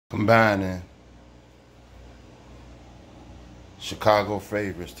combining Chicago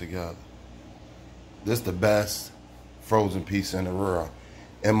favorites together. This is the best frozen pizza in the world,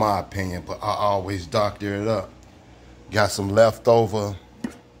 in my opinion, but I always doctor it up. Got some leftover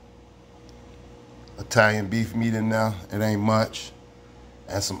Italian beef meat in there. It ain't much.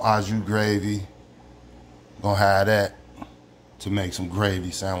 And some au jus gravy. Gonna have that to make some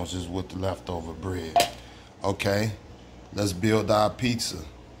gravy sandwiches with the leftover bread. Okay, let's build our pizza.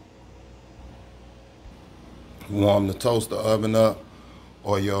 Warm the toaster oven up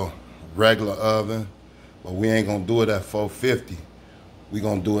or your regular oven, but we ain't gonna do it at 450. We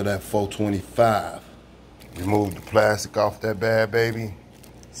gonna do it at 425. Remove the plastic off that bad baby.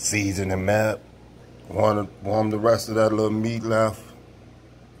 Season them up. Warm the rest of that little meat left.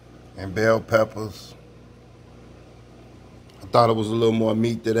 And bell peppers. I thought it was a little more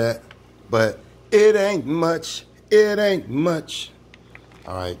meat to that, but it ain't much. It ain't much.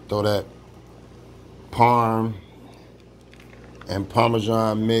 All right, throw that Parm and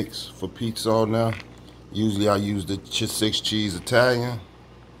Parmesan mix for pizza on now. Usually I use the 6 cheese Italian.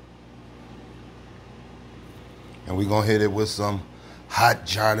 And we're gonna hit it with some hot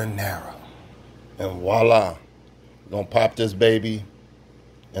giardiniera. And voila. We're gonna pop this baby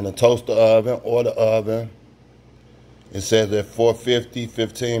in the toaster oven or the oven. It says at 450,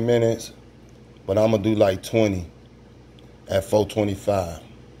 15 minutes, but I'm gonna do like 20 at 425.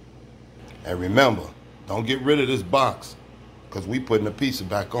 And remember, don't get rid of this box, because we putting the pizza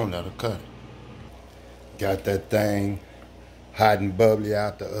back on there to cut it. Got that thing hot and bubbly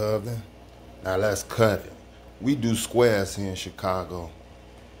out the oven. Now let's cut it. We do squares here in Chicago.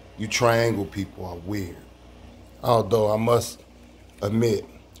 You triangle people are weird. Although I must admit,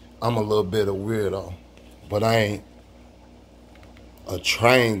 I'm a little bit of weirdo, but I ain't a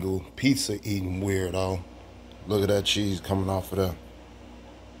triangle pizza eating weirdo. Look at that cheese coming off of there.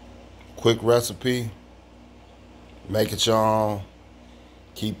 Quick recipe. Make it your own.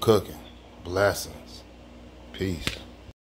 Keep cooking. Blessings. Peace.